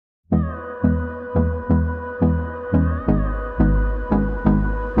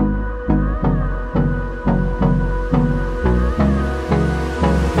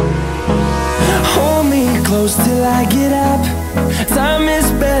close till I get up. Time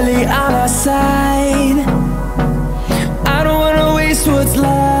is barely on our side. I don't wanna waste what's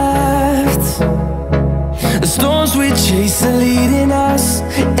left. The storms we chase are leading us,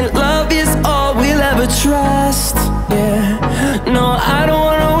 and love is all we'll ever trust. Yeah, no, I don't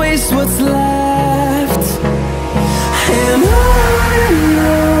wanna waste what's left. And on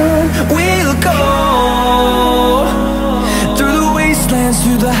we'll go, through the wastelands,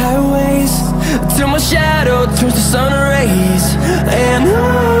 through the highways, till my shadow turns to sun rays. And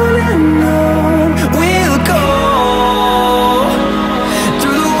on we'll go,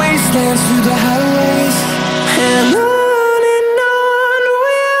 through the wastelands, through the highways, and on.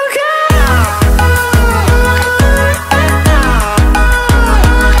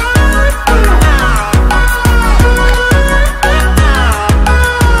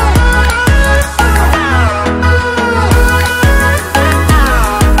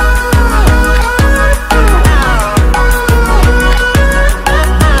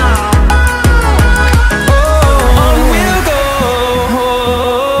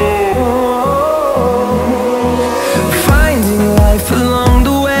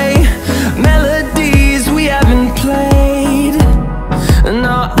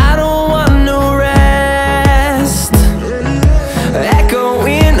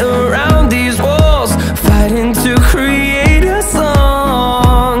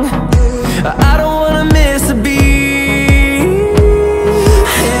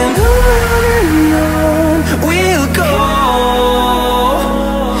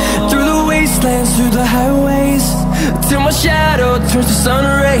 Through the highways, till my shadow turns to sun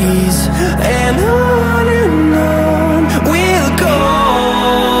rays. And on we'll go,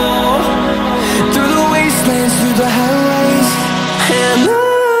 through the wastelands, through the highways, and on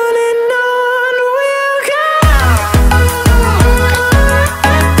we'll go.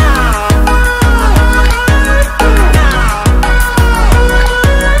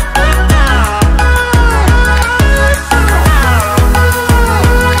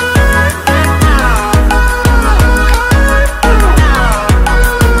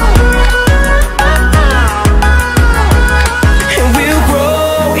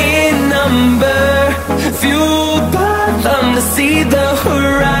 See the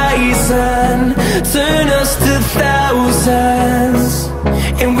horizon turn us to thousands,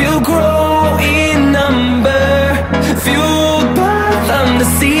 and we'll grow in number, fueled by them to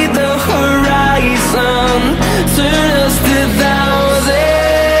see the horizon turn us to thousands.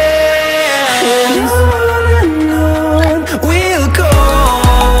 And on we'll go,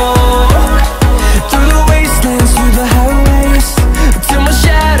 through the wastelands, through the highways, till my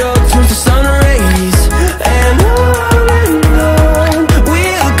shadow turns to sun rays. And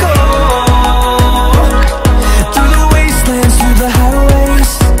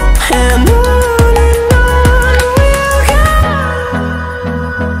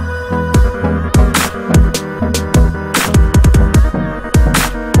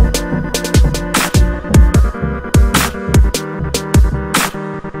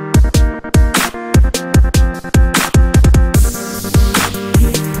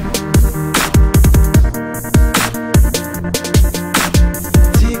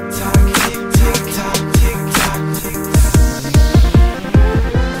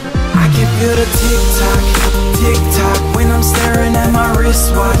feel the tick-tock, tick-tock when I'm staring at my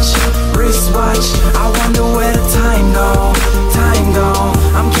wristwatch, wristwatch. I wonder where the time go, time go.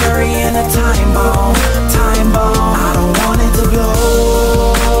 I'm carrying a time bomb, time bomb. I don't want it to blow,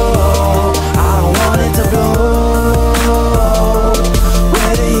 I don't want it to blow.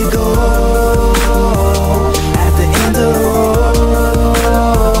 Where do you go at the end of the road?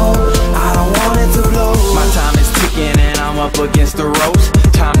 I don't want it to blow. My time is ticking and I'm up against the ropes.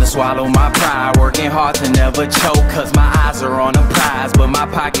 Time to swallow my pride, working hard to never choke, cause my eyes are on a prize, but my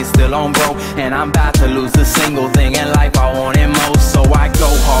pocket's still on broke. And I'm about to lose the single thing in life I wanted most. So I go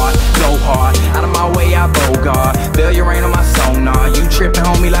hard, out of my way I bogart. Failure ain't on my sonar, you tripping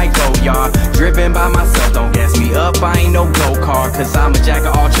on me like Goyard. Driven by myself, don't gas me up, I ain't no go-kart, cause I'm a jack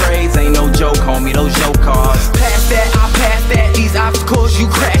of all trades, ain't no joke, homie, those joke cars. Past that, I pass that, these obstacles you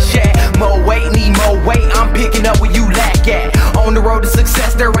crash at. More weight, need more weight, I'm picking up where you lack at. On the road to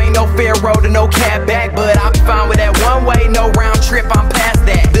success, there ain't no fair road and no cab back, but I'll be fine with that one way, no round trip, I'm past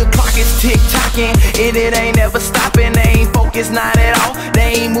that. The clock is tick-tocking, and it ain't never stopping. They ain't focused, not at all,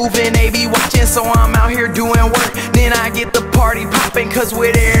 they ain't moving, they be watching. So I'm out here doing work, then I get the party popping, cause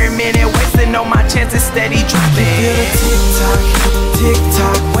with every minute wasting, know my chances steady dropping. Feel the tick-tock,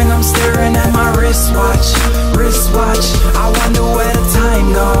 tick-tock when I'm staring at my wristwatch, wristwatch. I wonder where the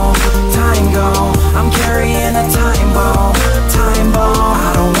time go, time go. I'm carrying a time bomb, time bomb.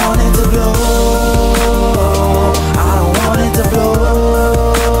 I don't want it to blow,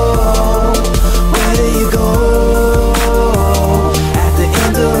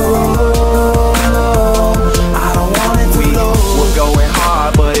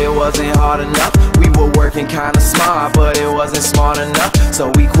 So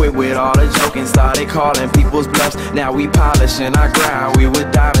we quit with all the joking, started calling people's bluffs. Now we polishing our grind, we were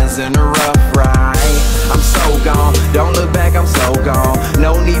diamonds in the rough, right? I'm so gone, don't look back, I'm so gone.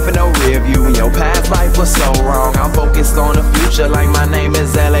 No need for no rear view, your past life was so wrong. I'm focused on the future like my name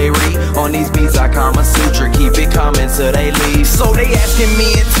is L.A. Reid. On these beats I Kama Sutra, keep it coming till they leave. So they asking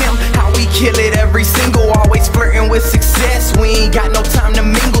me and Tim how we kill it every single, always flirting with success. We ain't got no time to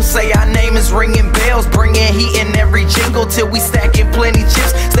mingle, say our name is ringing bells, bringing heat in every jingle till we stacking plenty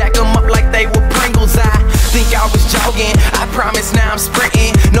chips, stack them up like they were Pringles. I think I was jogging, I promise now I'm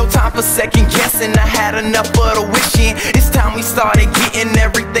sprinting. No time for second guessing, I had enough of the wishing. It's time we started getting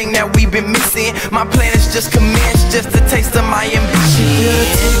everything that we've been missing. My plan is just commenced, just a taste of my ambition.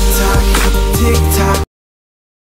 Tick tock, tick tock.